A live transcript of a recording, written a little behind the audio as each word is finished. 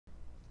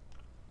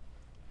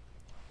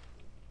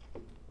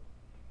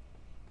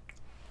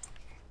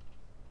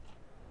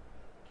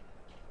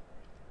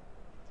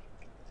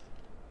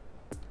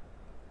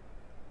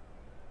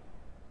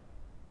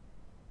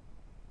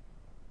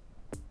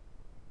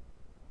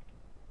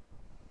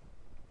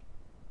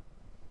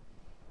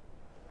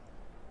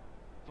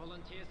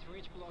volunteers for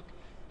each block,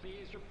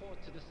 please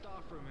report to the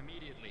staff room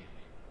immediately.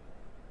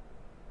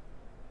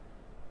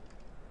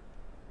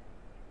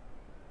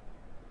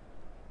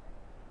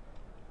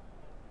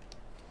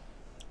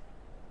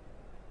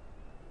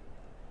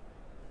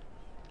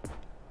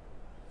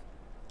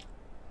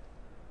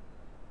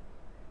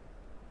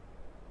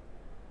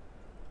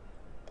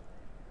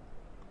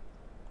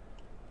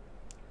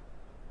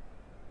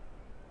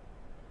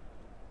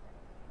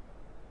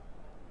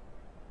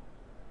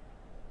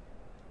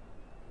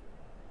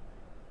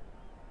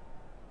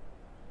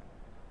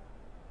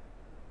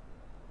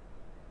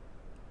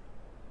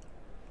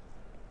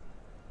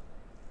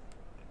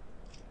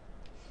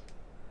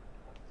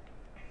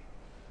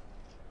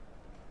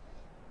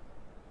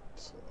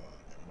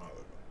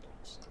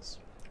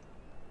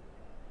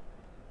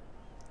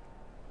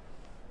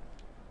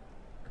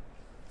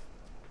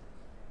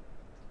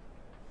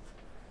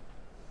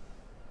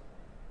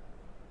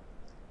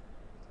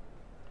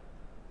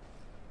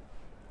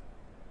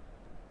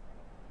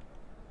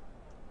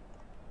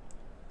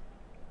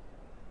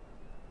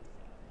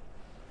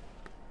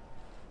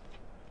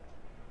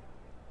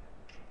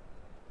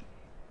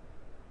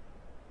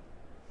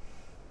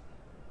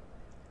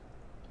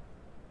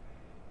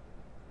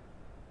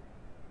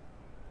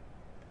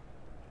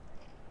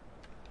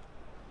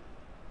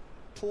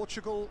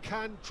 Portugal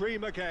can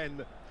dream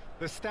again.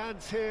 The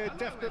stands here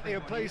definitely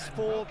a place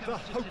for the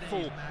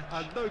hopeful,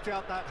 and no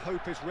doubt that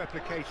hope is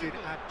replicated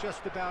at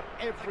just about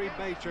every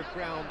major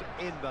ground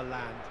in the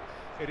land.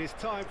 It is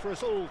time for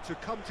us all to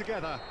come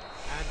together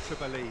and to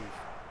believe.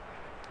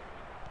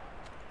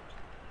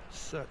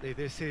 Certainly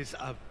this is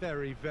a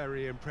very,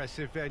 very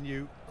impressive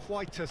venue,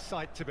 quite a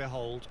sight to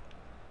behold.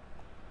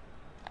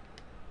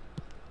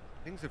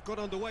 Things have got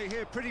underway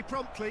here pretty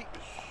promptly.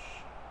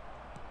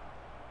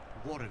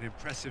 What an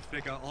impressive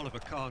figure Oliver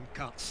Kahn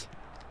cuts.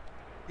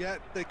 Yeah,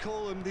 they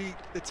call him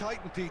the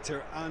Titan,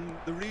 Peter, and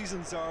the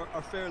reasons are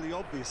fairly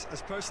obvious.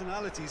 As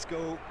personalities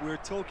go, we're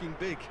talking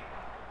big.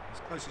 As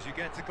close as you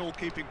get to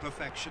goalkeeping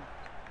perfection.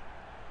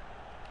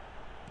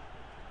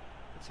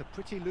 It's a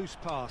pretty loose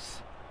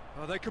pass.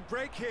 Oh, they can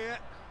break here.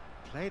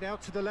 Played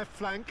out to the left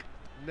flank.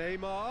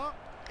 Neymar.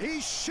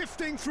 He's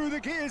shifting through the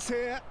gears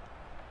here.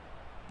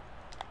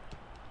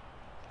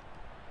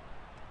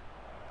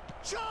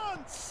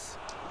 Chance!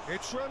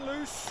 It's run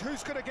loose.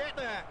 Who's going to get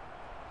there?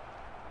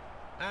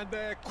 And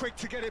they're quick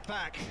to get it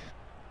back.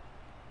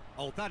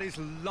 Oh, that is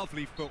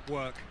lovely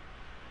footwork.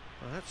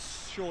 Well,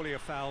 that's surely a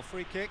foul.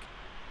 Free kick.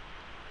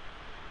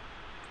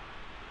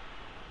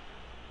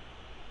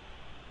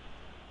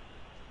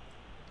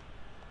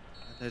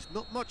 And there's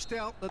not much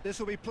doubt that this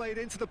will be played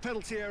into the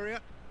penalty area.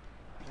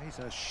 Plays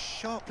a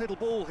sharp little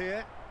ball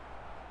here.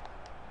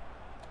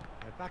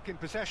 They're back in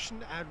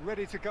possession and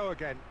ready to go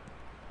again.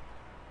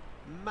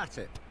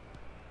 Matip.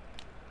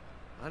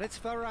 And it's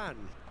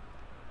Varane.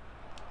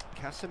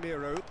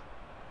 Casemiro.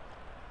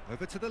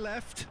 Over to the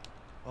left.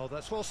 Oh,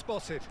 that's well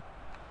spotted.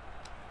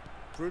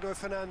 Bruno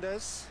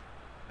Fernandes.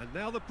 And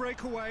now the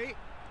breakaway.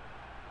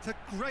 It's a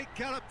great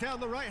gallop down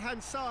the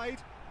right-hand side.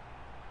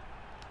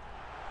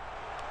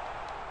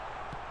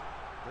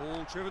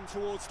 Ball driven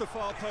towards the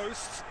far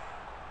post.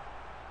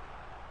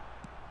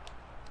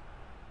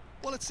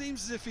 Well, it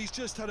seems as if he's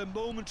just had a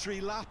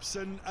momentary lapse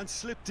and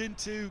slipped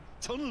into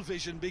tunnel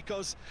vision,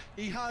 because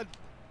he had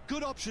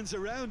good options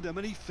around him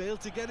and he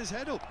failed to get his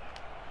head up.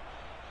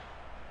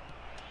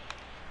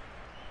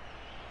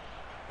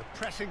 The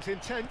pressing's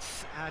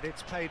intense and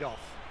it's paid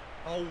off.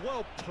 Oh,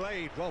 well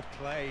played, well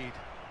played.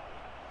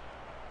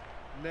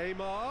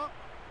 Neymar.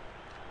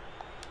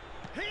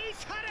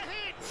 He's had a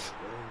hit!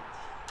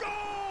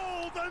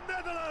 Goal, the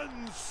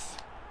Netherlands!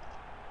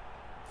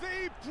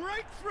 The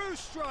breakthrough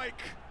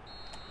strike!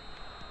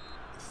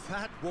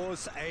 That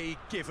was a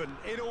given,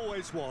 it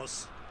always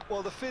was.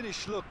 Well, the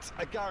finish looked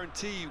a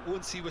guarantee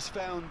once he was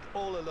found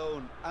all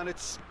alone, and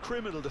it's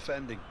criminal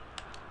defending.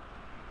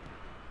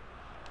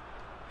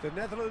 The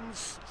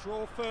Netherlands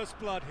draw first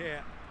blood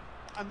here.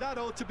 And that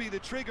ought to be the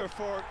trigger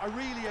for a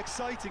really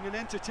exciting and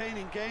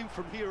entertaining game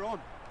from here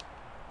on.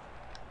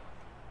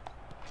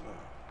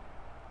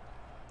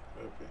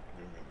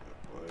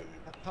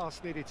 That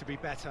pass needed to be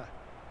better.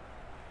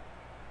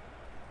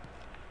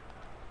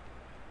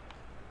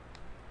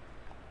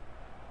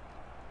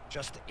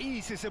 Just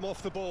eases him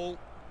off the ball.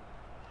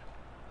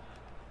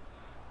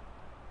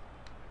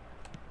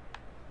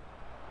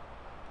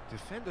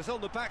 Defenders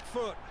on the back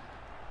foot.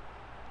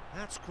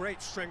 That's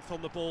great strength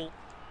on the ball.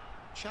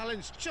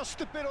 Challenge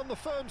just a bit on the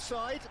firm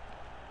side.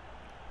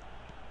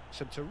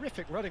 Some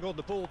terrific running on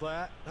the ball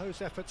there.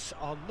 Those efforts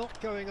are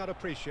not going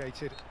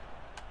unappreciated.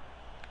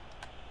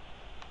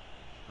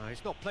 No,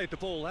 he's not played the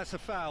ball, that's a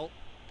foul.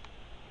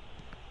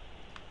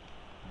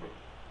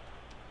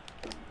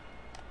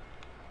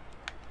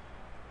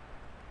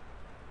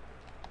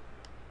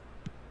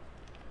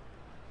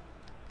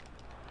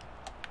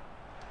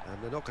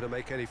 And they're not going to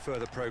make any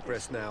further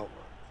progress now.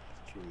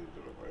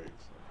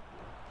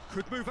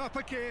 Could move up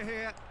a gear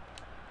here.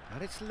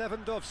 And it's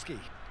Lewandowski.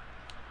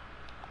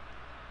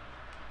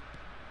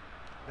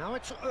 Now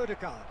it's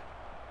Odegaard.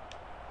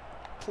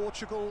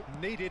 Portugal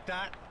needed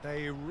that.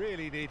 They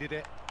really needed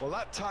it. Well,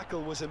 that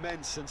tackle was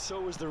immense, and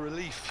so was the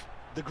relief.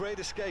 The great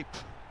escape.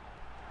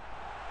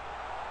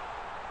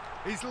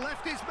 He's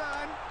left his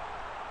man.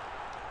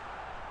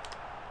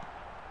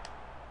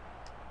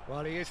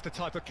 Well, he is the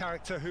type of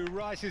character who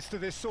rises to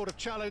this sort of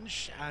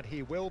challenge, and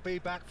he will be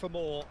back for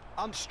more.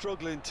 I'm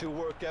struggling to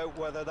work out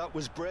whether that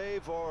was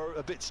brave or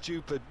a bit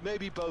stupid.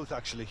 Maybe both,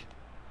 actually.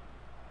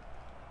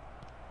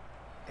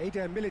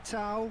 Eder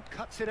Militao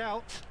cuts it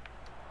out.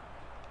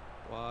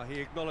 Well, he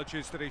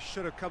acknowledges that he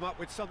should have come up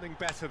with something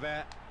better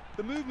there.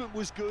 The movement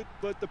was good,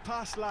 but the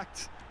pass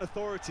lacked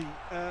authority,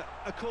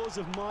 a cause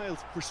of mild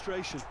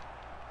frustration.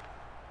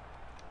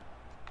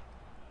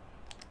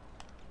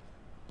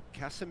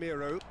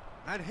 Casemiro,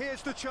 and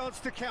here's the chance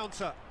to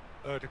counter.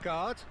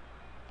 Ødegaard.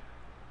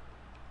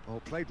 Oh,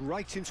 played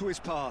right into his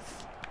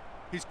path.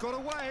 He's got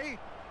away.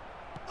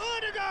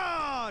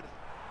 Ødegaard!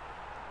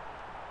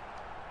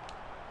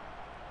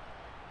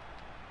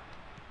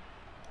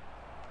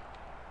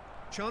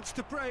 Chance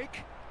to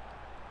break.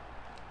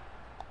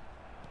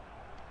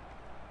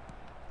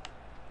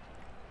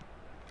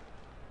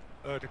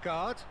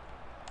 Ødegaard.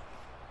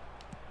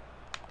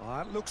 Oh,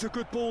 that looks a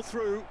good ball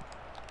through.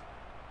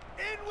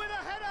 In with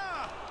a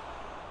header!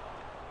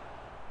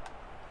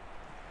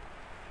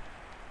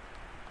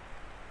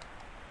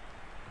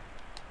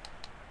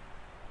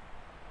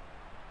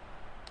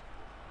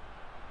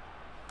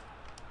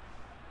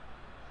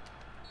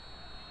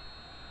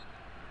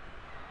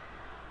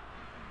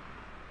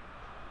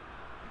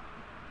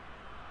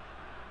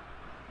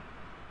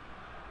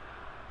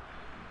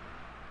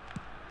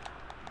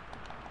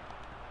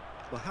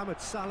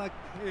 Mohamed Salah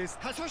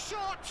has a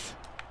shot!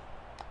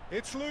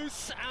 It's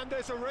loose, and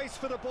there's a race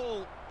for the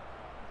ball.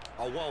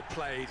 Oh, well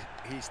played.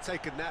 He's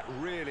taken that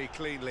really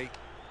cleanly.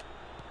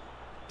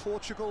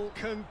 Portugal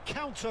can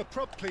counter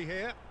promptly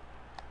here.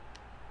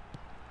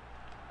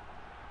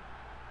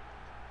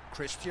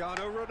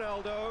 Cristiano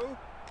Ronaldo.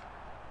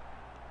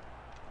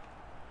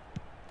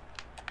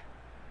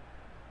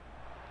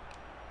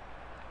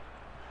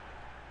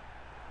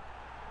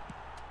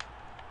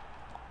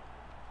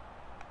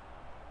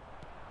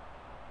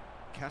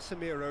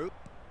 Casemiro.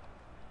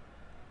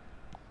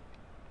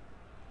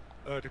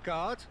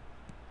 Ødegaard.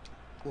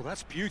 Well,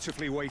 that's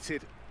beautifully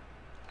weighted.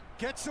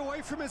 Gets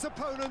away from his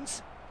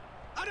opponents.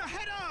 And a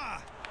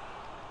header!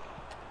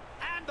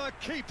 And the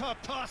keeper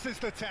passes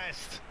the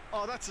test.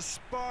 Oh, that's a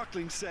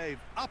sparkling save.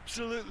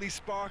 Absolutely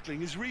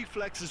sparkling. His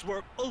reflexes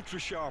were ultra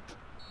sharp.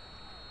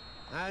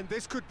 And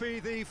this could be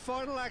the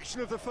final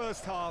action of the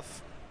first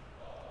half.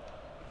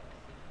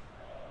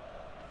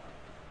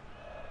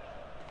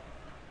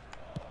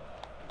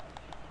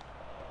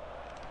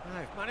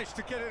 They've managed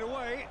to get it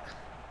away.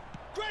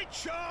 Great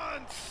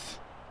chance!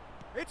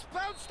 It's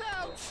bounced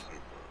out!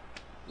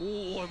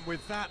 Oh, and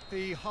with that,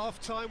 the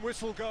half-time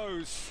whistle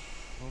goes.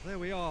 Well, there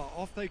we are.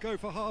 Off they go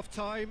for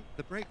half-time.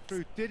 The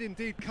breakthrough did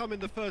indeed come in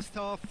the first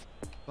half,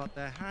 but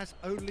there has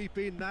only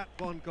been that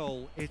one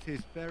goal. It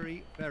is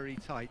very, very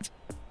tight.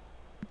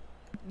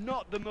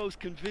 Not the most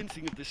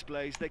convincing of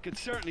displays. They could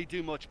certainly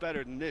do much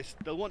better than this.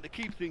 They'll want to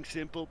keep things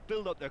simple,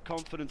 build up their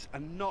confidence,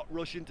 and not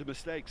rush into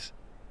mistakes.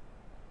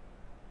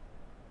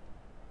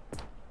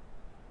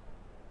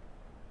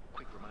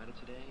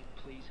 Today,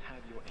 please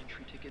have your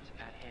entry tickets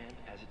at hand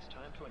as it's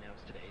time to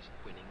announce today's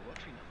winning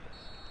lottery numbers.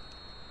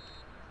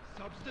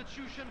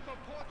 Substitution for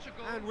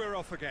Portugal. And we're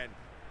off again.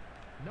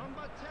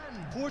 Number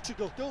 10.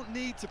 Portugal don't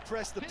need to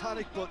press the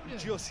panic button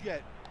just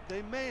yet.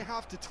 They may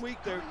have to tweak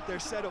their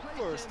setup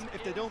first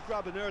if they don't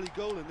grab an early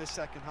goal in this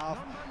second half.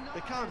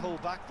 They can't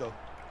hold back though.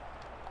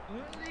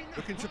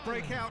 Looking to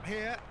break out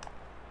here.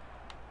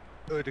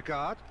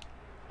 Ødegaard.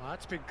 Oh,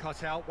 that's been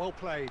cut out, well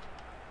played.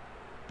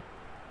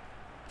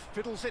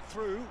 Fiddles it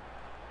through.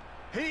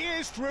 He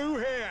is through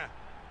here.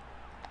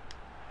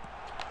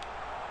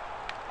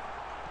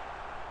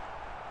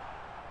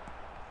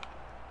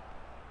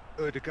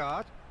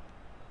 Ødegaard.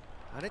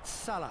 And it's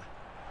Salah.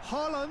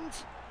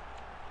 Haaland.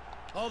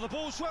 Oh, the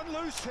ball's run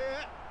loose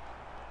here.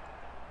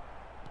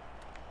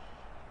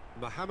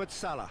 Mohamed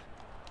Salah.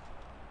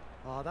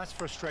 Oh, that's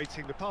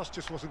frustrating. The pass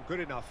just wasn't good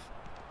enough.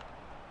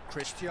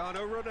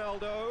 Cristiano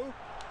Ronaldo.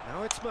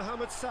 Now it's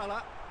Mohamed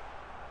Salah.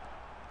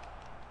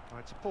 Oh,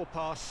 it's a poor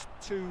pass,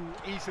 too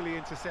easily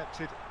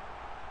intercepted.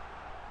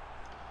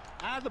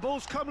 And the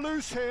ball's come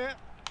loose here.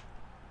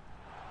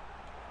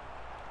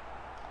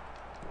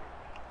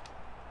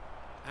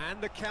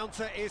 And the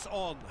counter is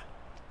on.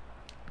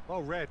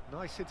 Well read,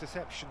 nice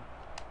interception.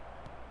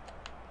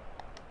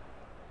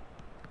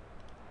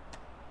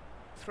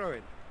 Throw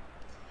in.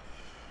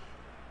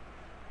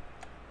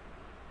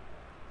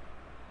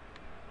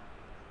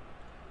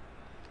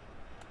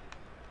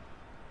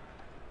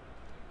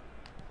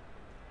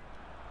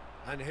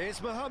 And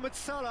here's Mohamed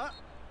Salah.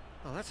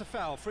 Oh, that's a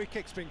foul. Free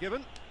kick's been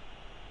given.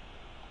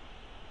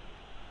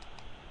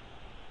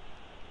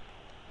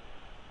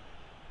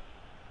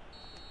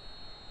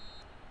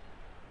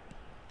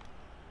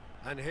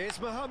 And here's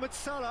Mohamed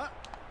Salah.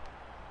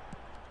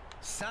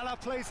 Salah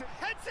plays it,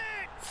 heads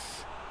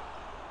it!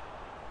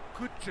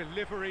 Good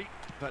delivery,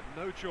 but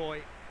no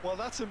joy. Well,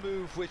 that's a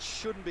move which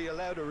shouldn't be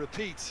allowed to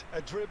repeat.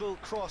 A dribble,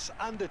 cross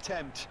and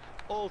attempt,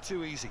 all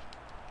too easy.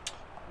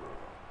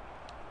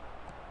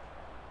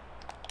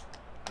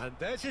 And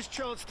there's his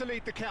chance to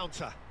lead the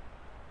counter.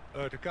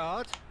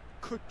 Ødegaard,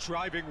 good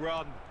driving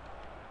run.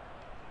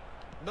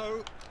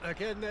 No,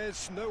 again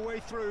there's no way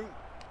through.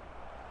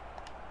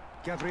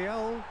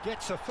 Gabriel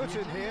gets a foot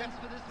in here,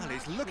 and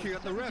he's looking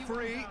at the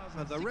referee,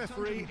 and the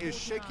referee is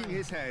shaking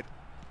his head.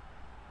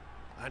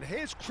 And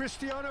here's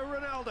Cristiano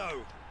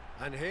Ronaldo.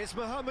 And here's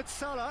Mohamed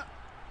Salah.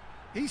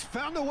 He's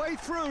found a way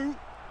through.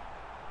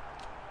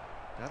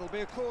 That'll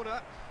be a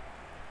corner.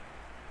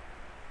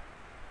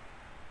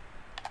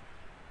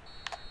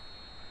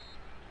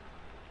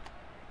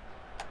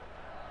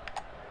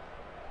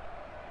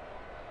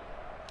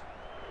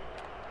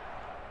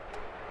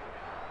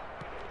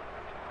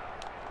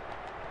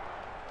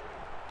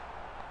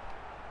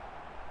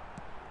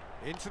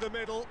 Into the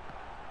middle.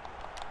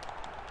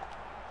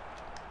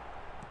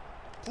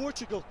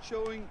 Portugal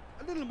showing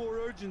a little more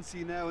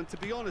urgency now, and to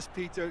be honest,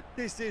 Peter,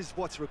 this is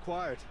what's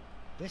required.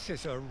 This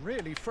is a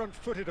really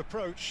front-footed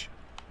approach.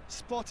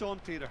 Spot on,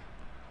 Peter.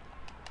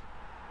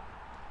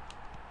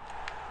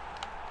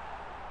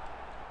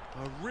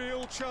 A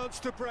real chance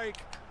to break.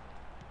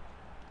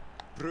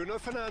 Bruno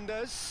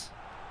Fernandes.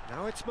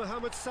 Now it's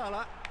Mohamed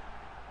Salah.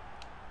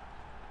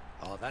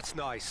 Oh, that's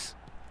nice.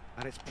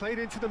 And it's played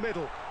into the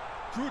middle.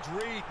 Good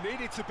read,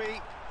 needed to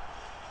be.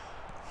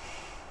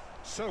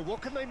 So,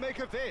 what can they make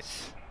of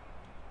this?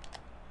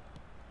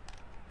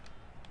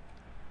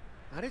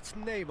 And it's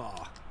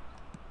Neymar.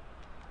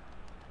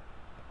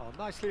 Oh,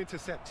 nicely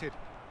intercepted.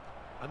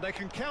 And they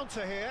can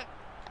counter here.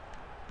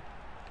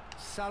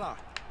 Salah.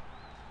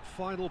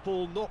 Final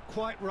ball not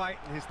quite right,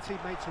 and his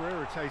teammates are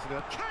irritated.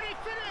 Can he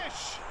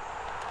finish?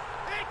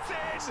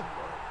 It's in!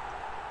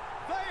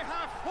 They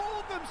have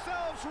hauled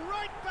themselves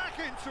right back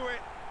into it.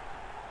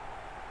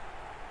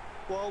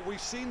 Well,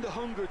 we've seen the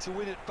hunger to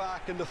win it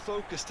back and the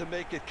focus to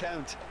make it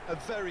count. A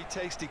very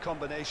tasty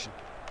combination.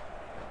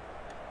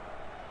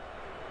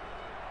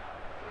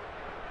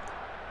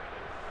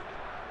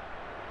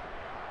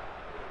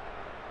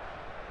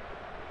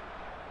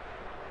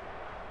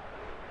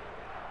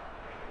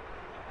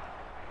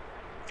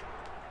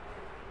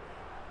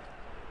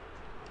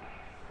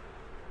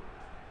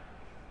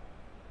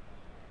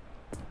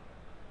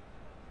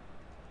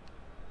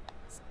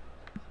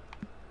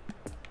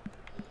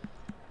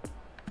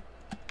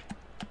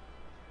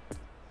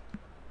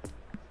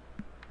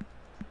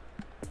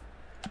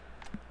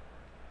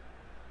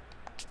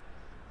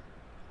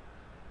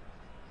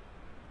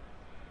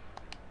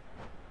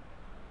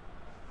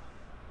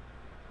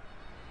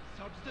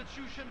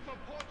 Substitution for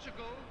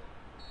Portugal.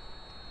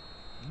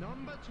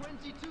 Number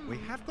 22. We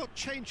have got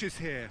changes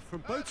here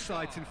from both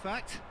sides, in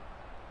fact.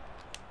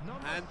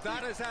 And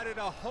that has added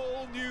a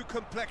whole new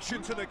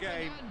complexion to the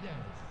game.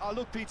 Oh,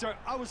 look, Peter,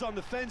 I was on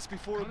the fence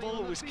before a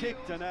ball was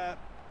kicked, and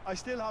I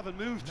still haven't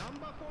moved.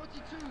 Number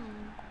 42.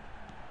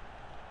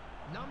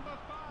 Number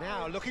 5.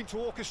 Now looking to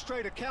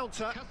orchestrate a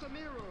counter.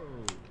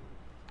 Casemiro.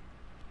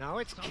 Now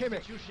it's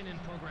Kimmich. Substitution in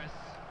progress.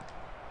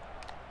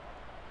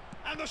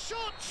 And the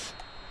shot!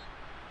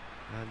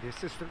 And the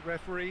assistant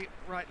referee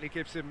rightly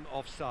gives him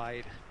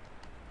offside.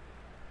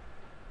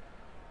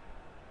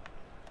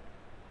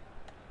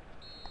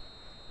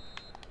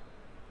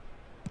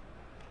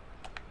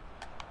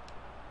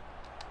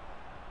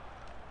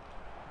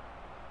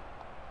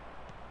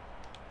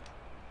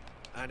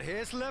 And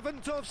here's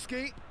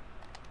Lewandowski.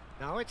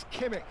 Now it's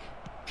Kimmich.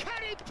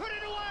 Can he put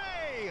it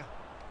away?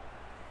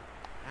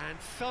 And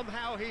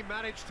somehow he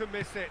managed to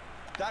miss it.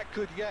 That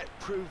could yet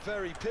prove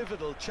very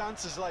pivotal.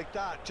 Chances like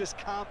that just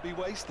can't be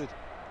wasted.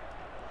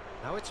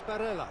 Now it's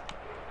Barella.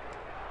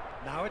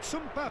 Now it's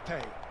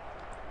Mbappe.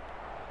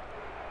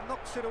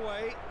 Knocks it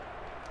away.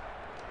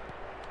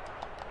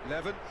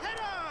 Levin.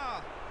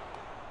 Header!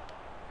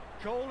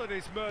 Goal at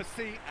his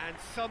mercy, and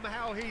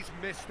somehow he's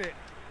missed it.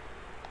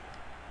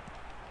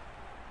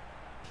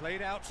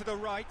 Played out to the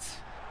right.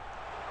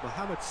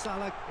 Mohamed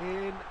Salah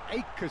in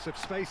acres of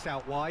space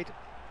out wide.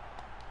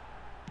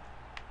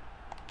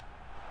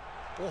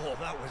 Oh,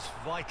 that was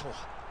vital.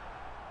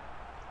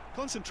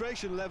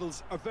 Concentration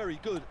levels are very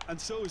good, and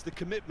so is the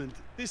commitment.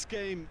 This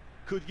game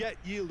could yet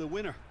yield a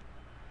winner.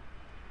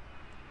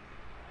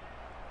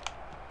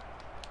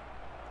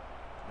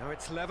 Now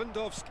it's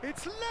Lewandowski.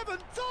 It's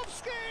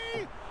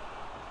Lewandowski!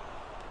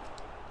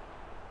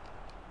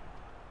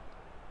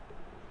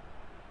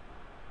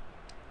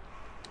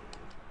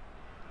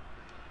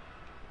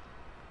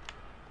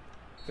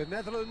 The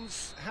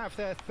Netherlands have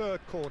their third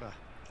corner.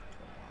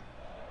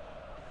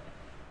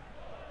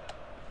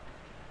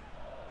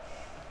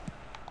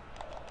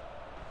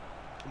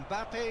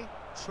 Mbappe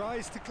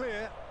tries to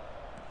clear.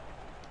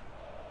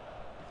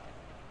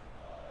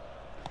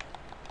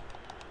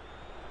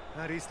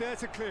 And he's there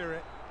to clear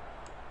it.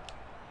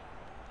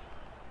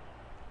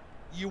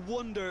 You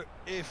wonder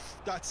if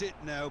that's it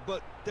now,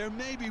 but there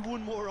may be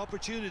one more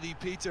opportunity,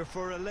 Peter,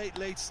 for a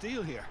late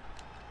steal here.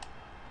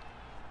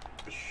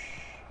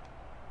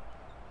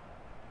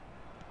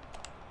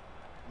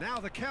 Now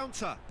the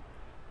counter.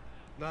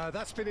 No,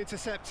 that's been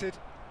intercepted.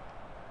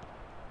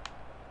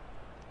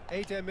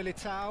 Eder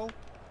Militao.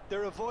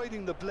 They're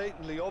avoiding the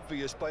blatantly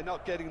obvious by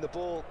not getting the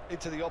ball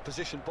into the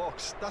opposition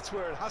box. That's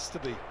where it has to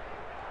be. 2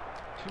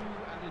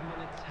 added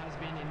minutes has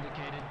been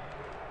indicated.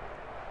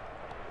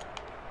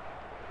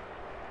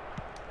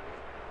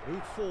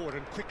 Move forward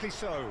and quickly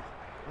so.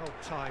 Well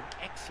timed,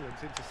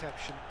 excellent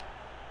interception.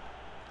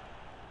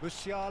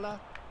 Musiala.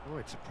 Oh,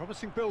 it's a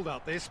promising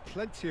build-up this.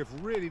 Plenty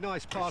of really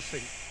nice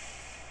passing.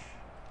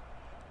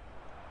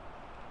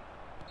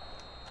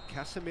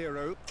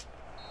 Casemiro.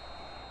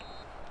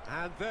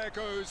 And there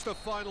goes the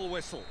final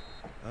whistle.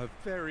 A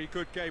very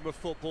good game of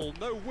football.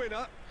 No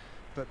winner,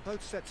 but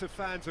both sets of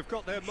fans have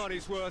got their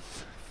money's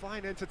worth.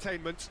 Fine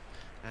entertainment,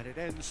 and it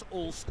ends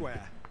all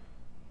square.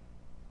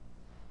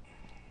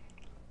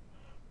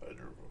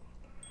 Wonderful.